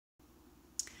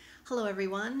Hello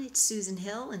everyone, it's Susan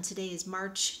Hill and today is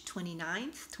March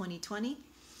 29th, 2020.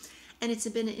 And it's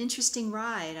been an interesting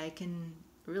ride. I can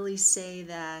really say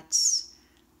that,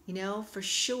 for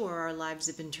sure our lives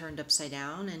have been turned upside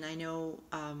down. And I know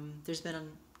there's been a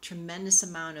tremendous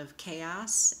amount of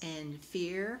chaos and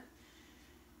fear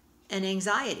and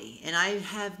anxiety. And I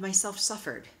have myself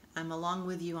suffered. I'm along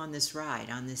with you on this ride,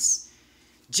 on this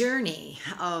journey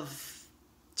of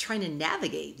trying to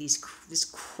navigate this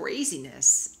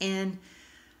craziness. And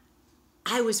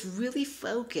I was really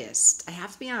focused. I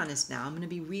have to be honest now. I'm going to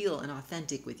be real and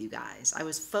authentic with you guys. I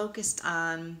was focused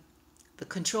on the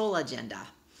control agenda.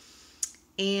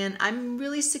 And I'm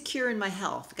really secure in my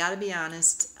health. Got to be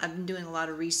honest. I've been doing a lot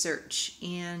of research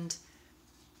and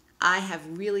I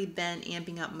have really been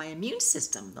amping up my immune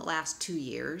system the last 2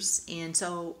 years. And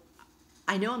so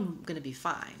I know I'm going to be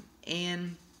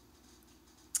fine.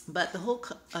 But the whole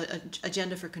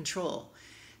agenda for control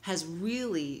has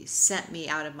really sent me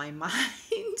out of my mind.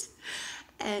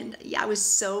 And yeah, I was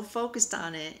so focused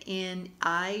on it, and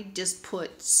I just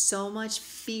put so much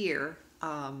fear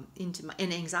and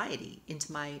anxiety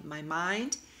into my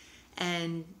mind.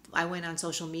 And I went on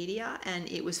social media, and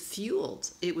it was fueled.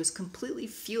 It was completely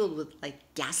fueled with like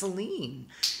gasoline.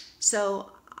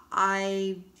 So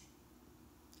I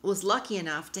was lucky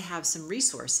enough to have some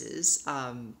resources.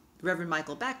 Reverend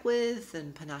Michael Beckwith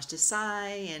and Panache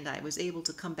Desai, and I was able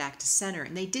to come back to center.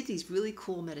 And they did these really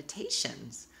cool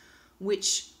meditations,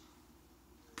 which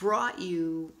brought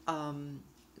you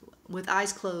with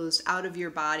eyes closed out of your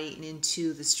body and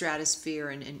into the stratosphere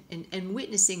and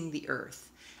witnessing the earth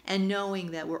and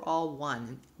knowing that we're all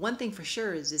one. One thing for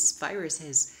sure is this virus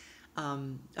has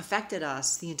affected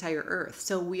us, the entire earth.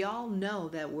 So we all know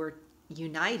that we're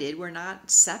united. We're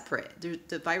not separate.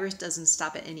 The virus doesn't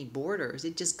stop at any borders.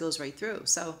 It just goes right through.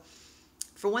 So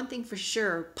for one thing for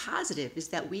sure, positive is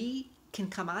that we can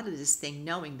come out of this thing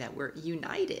knowing that we're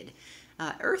united,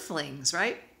 earthlings,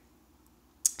 right?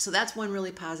 So that's one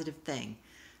really positive thing.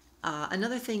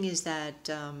 Another thing is that,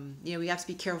 we have to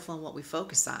be careful on what we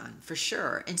focus on, for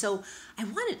sure. And so I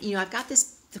wanted, I've got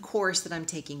the course that I'm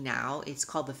taking now. It's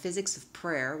called The Physics of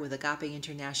Prayer with Agape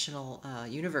International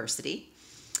University.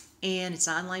 And it's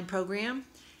an online program,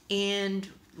 and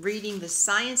reading The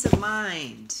Science of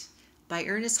Mind by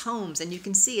Ernest Holmes. And you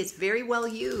can see it's very well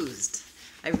used.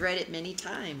 I've read it many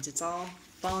times. It's all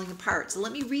falling apart. So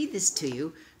let me read this to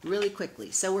you really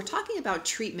quickly. So we're talking about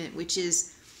treatment, which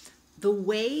is the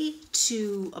way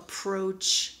to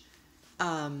approach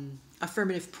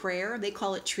affirmative prayer. They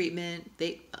call it treatment.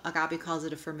 Agape calls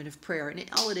it affirmative prayer. And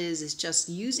all it is just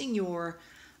using your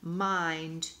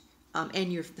mind and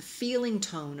the feeling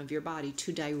tone of your body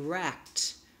to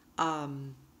direct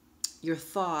your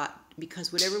thought,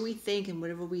 because whatever we think and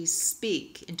whatever we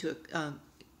speak into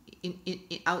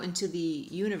out into the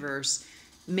universe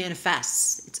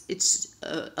manifests. It's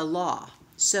a law.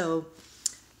 So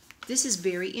this is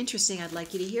very interesting. I'd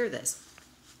like you to hear this.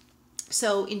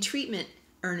 So in treatment,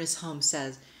 Ernest Holmes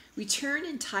says, we turn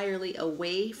entirely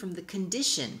away from the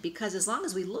condition because as long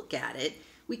as we look at it,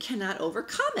 we cannot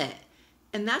overcome it.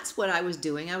 And that's what I was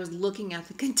doing. I was looking at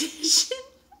the condition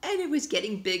and it was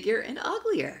getting bigger and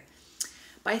uglier.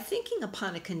 By thinking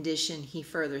upon a condition, he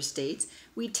further states,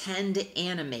 we tend to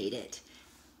animate it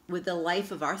with the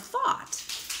life of our thought.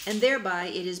 And thereby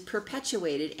it is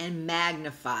perpetuated and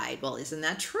magnified. Well, isn't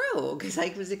that true? Because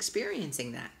I was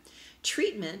experiencing that.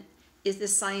 Treatment is the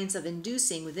science of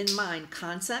inducing within mind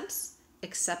concepts,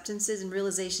 acceptances, and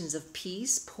realizations of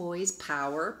peace, poise,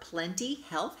 power, plenty,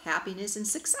 health, happiness, and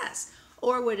success,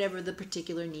 or whatever the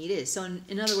particular need is. So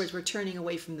in other words, we're turning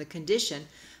away from the condition,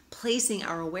 placing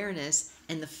our awareness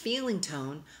and the feeling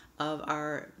tone of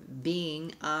our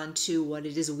being onto what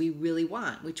it is we really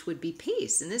want, which would be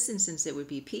peace. In this instance, it would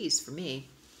be peace for me.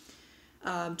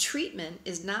 Treatment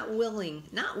is not willing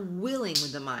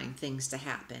with the mind things to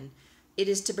happen. It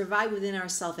is to provide within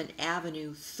ourselves an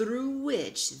avenue through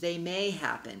which they may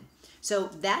happen.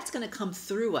 So that's going to come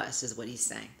through us, is what he's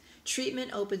saying.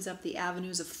 Treatment opens up the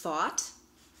avenues of thought,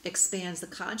 expands the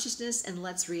consciousness, and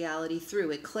lets reality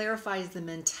through. It clarifies the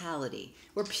mentality.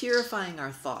 We're purifying our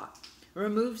thought,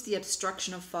 removes the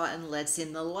obstruction of thought, and lets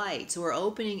in the light. So we're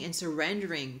opening and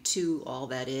surrendering to all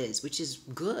that is, which is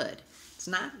good. It's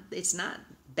not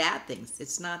bad things.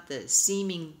 It's not the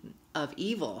seeming of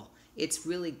evil. It's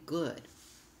really good.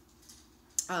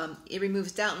 It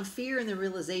removes doubt and fear and the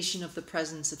realization of the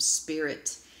presence of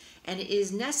spirit. And it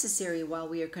is necessary while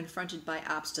we are confronted by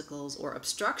obstacles or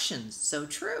obstructions. So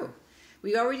true.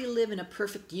 We already live in a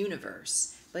perfect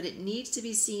universe, but it needs to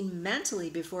be seen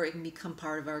mentally before it can become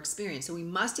part of our experience. So we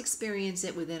must experience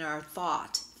it within our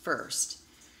thought first.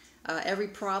 Every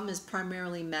problem is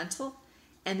primarily mental,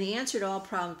 and the answer to all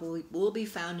problems will be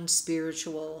found in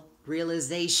spiritual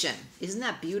realization. Isn't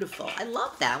that beautiful? I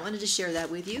love that. I wanted to share that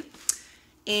with you.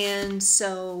 And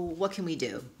so, what can we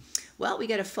do? Well, we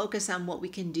got to focus on what we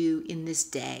can do in this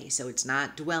day. So it's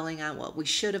not dwelling on what we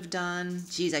should have done.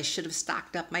 Geez, I should have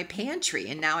stocked up my pantry,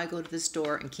 and now I go to the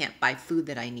store and can't buy food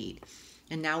that I need.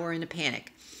 And now we're in a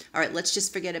panic. All right, let's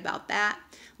just forget about that.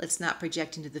 Let's not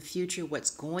project into the future what's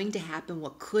going to happen,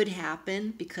 what could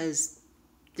happen, because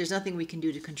there's nothing we can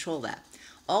do to control that.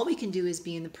 All we can do is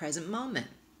be in the present moment,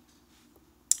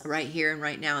 right here and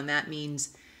right now. And that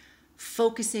means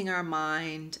focusing our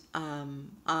mind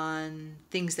on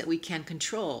things that we can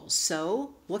control.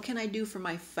 So what can I do for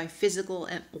my physical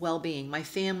well-being, my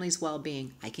family's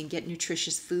well-being? I can get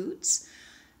nutritious foods.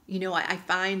 You know, I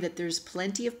find that there's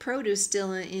plenty of produce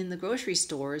still in the grocery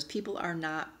stores. People are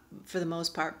not, for the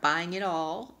most part, buying it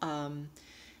all.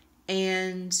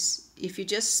 And if you're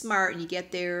just smart and you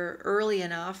get there early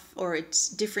enough, or it's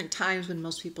different times when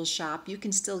most people shop, you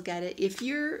can still get it. If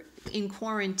you're in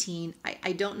quarantine,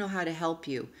 I don't know how to help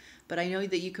you, but I know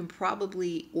that you can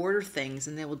probably order things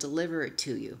and they will deliver it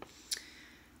to you.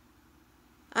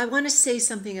 I want to say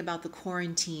something about the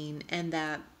quarantine, and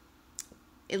that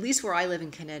at least where I live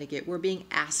in Connecticut, we're being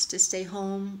asked to stay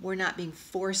home. We're not being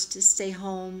forced to stay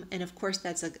home. And of course,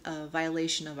 that's a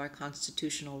violation of our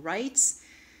constitutional rights.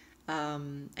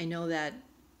 I know that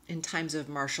in times of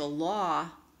martial law,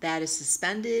 that is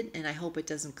suspended, and I hope it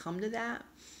doesn't come to that.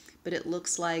 But it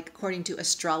looks like, according to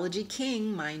Astrology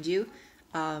King, mind you,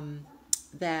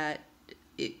 that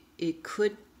it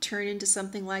could turn into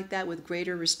something like that with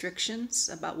greater restrictions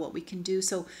about what we can do.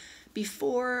 So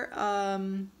before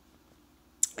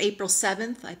April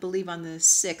 7th, I believe on the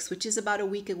 6th, which is about a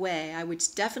week away, I would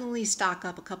definitely stock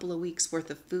up a couple of weeks worth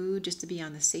of food just to be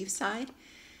on the safe side.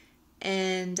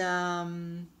 And,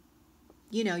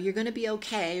 you know, you're going to be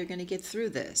okay. You're going to get through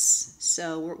this.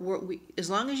 So as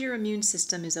long as your immune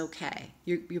system is okay,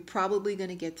 you're probably going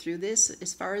to get through this.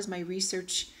 As far as my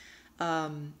research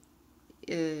tells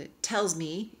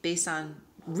me, based on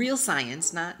real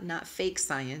science, not fake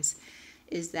science,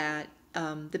 is that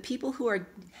the people who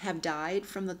have died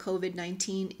from the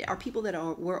COVID-19 are people that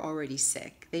were already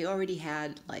sick. They already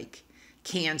had like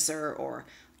cancer or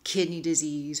kidney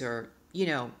disease, or, you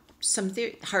know, some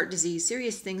heart disease,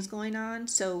 serious things going on.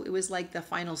 So it was like the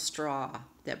final straw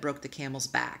that broke the camel's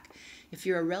back. If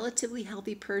you're a relatively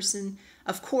healthy person,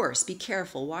 of course, be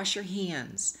careful. Wash your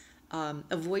hands.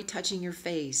 Avoid touching your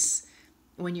face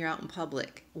when you're out in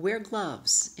public. Wear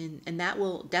gloves, and that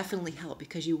will definitely help,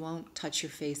 because you won't touch your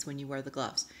face when you wear the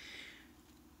gloves.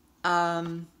 I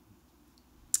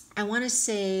want to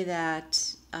say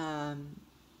that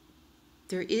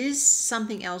there is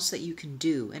something else that you can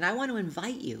do, and I want to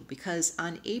invite you, because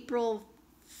on April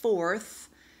 4th,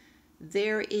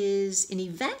 there is an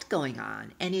event going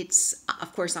on, and it's,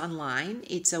 of course, online.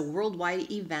 It's a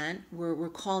worldwide event where we're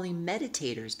calling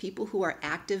meditators, people who are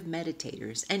active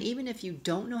meditators. And even if you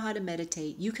don't know how to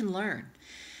meditate, you can learn.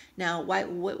 Now,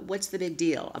 what's the big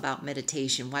deal about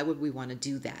meditation? Why would we want to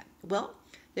do that? Well,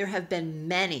 there have been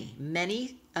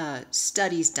many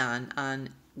studies done on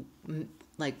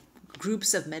like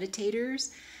groups of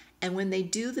meditators, and when they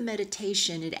do the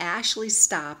meditation, it actually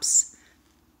stops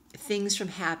things from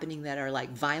happening that are like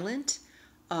violent,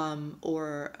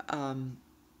 or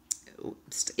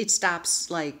it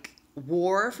stops like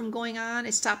war from going on.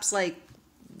 It stops like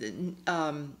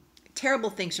terrible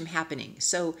things from happening.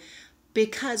 So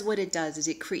because what it does is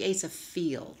it creates a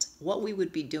field. What we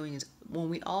would be doing is, when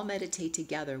we all meditate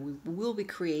together, we will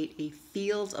create a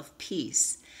field of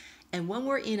peace. And when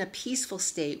we're in a peaceful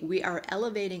state, we are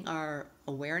elevating our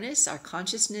awareness, our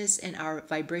consciousness, and our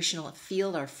vibrational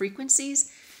field, our frequencies,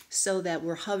 so that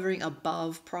we're hovering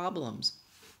above problems.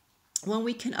 When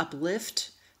we can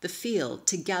uplift the field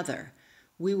together,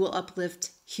 we will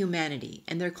uplift humanity.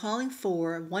 And they're calling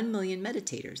for 1 million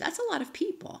meditators. That's a lot of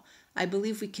people. I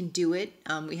believe we can do it.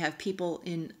 We have people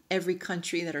in every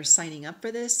country that are signing up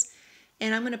for this.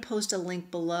 And I'm going to post a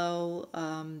link below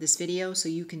this video so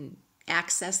you can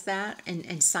access that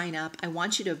and sign up. I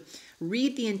want you to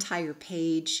read the entire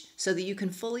page so that you can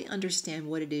fully understand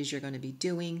what it is you're going to be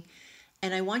doing.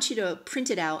 And I want you to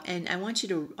print it out, and I want you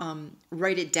to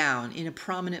write it down in a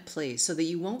prominent place so that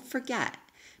you won't forget,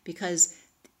 because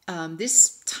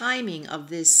this timing of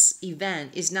this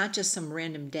event is not just some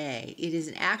random day. It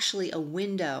is actually a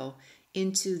window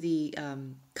into the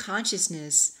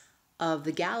consciousness of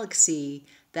the galaxy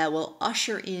that will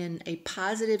usher in a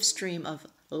positive stream of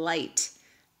light,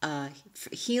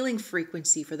 healing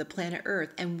frequency for the planet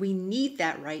Earth. And we need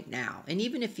that right now. And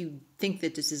even if you think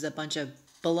that this is a bunch of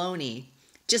baloney,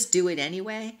 just do it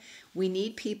anyway. We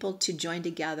need people to join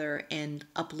together and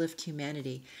uplift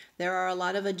humanity. There are a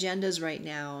lot of agendas right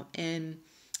now, and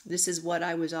this is what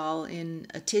I was all in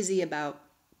a tizzy about.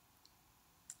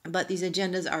 But these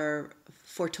agendas are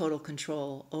for total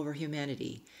control over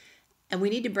humanity. And we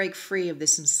need to break free of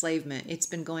this enslavement. It's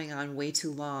been going on way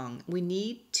too long. We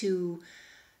need to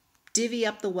divvy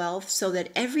up the wealth so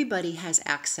that everybody has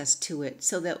access to it,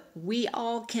 so that we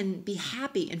all can be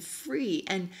happy and free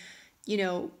and,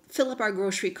 fill up our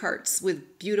grocery carts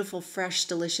with beautiful, fresh,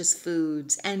 delicious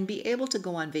foods and be able to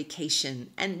go on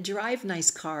vacation and drive nice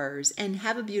cars and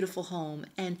have a beautiful home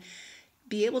and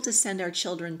be able to send our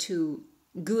children to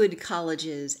good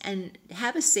colleges and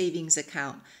have a savings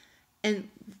account. And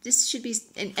this should be,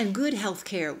 and good health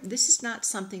care. This is not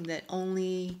something that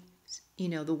only, the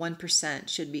 1%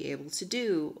 should be able to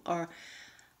do.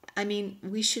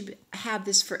 We should have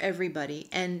this for everybody.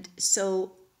 And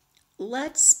so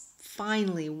let's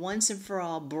finally, once and for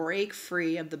all, break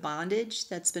free of the bondage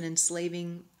that's been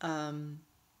enslaving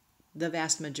the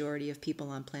vast majority of people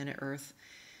on planet Earth.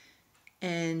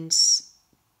 And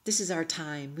this is our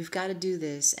time. We've got to do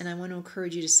this. And I want to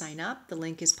encourage you to sign up. The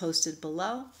link is posted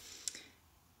below.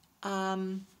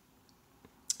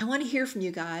 I want to hear from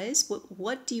you guys.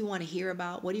 What do you want to hear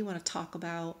about? What do you want to talk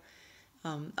about?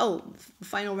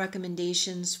 Final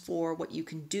recommendations for what you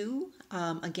can do,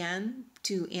 again,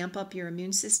 to amp up your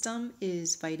immune system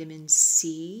is vitamin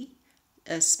C,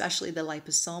 especially the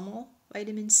liposomal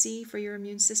vitamin C for your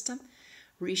immune system,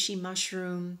 reishi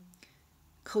mushroom,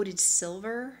 coated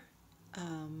silver,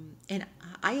 and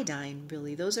iodine,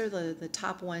 really. Those are the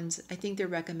top ones. I think they're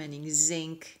recommending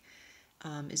zinc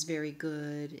is very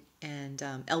good, and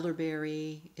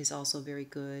elderberry is also very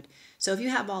good. So if you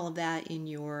have all of that in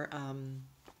your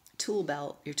tool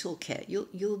belt, your toolkit,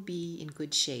 you'll be in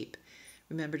good shape.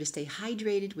 Remember to stay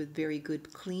hydrated with very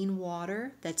good clean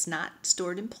water that's not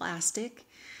stored in plastic.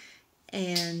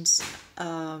 And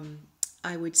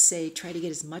I would say try to get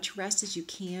as much rest as you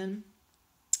can.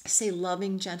 Say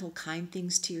loving, gentle, kind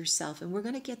things to yourself. And we're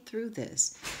going to get through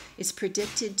this. It's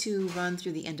predicted to run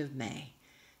through the end of May.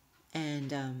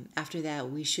 And after that,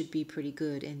 we should be pretty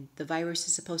good. And the virus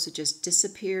is supposed to just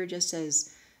disappear just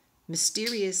as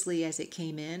mysteriously as it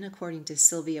came in, according to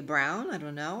Sylvia Brown. I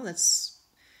don't know.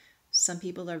 Some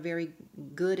people are very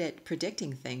good at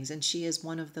predicting things, and she is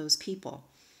one of those people.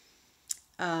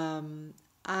 I'm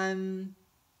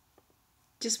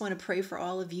just want to pray for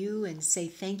all of you and say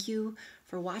thank you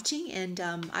for watching, and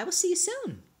I will see you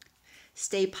soon.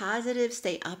 Stay positive,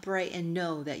 stay upright, and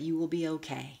know that you will be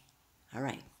okay. All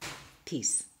right.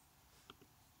 Peace.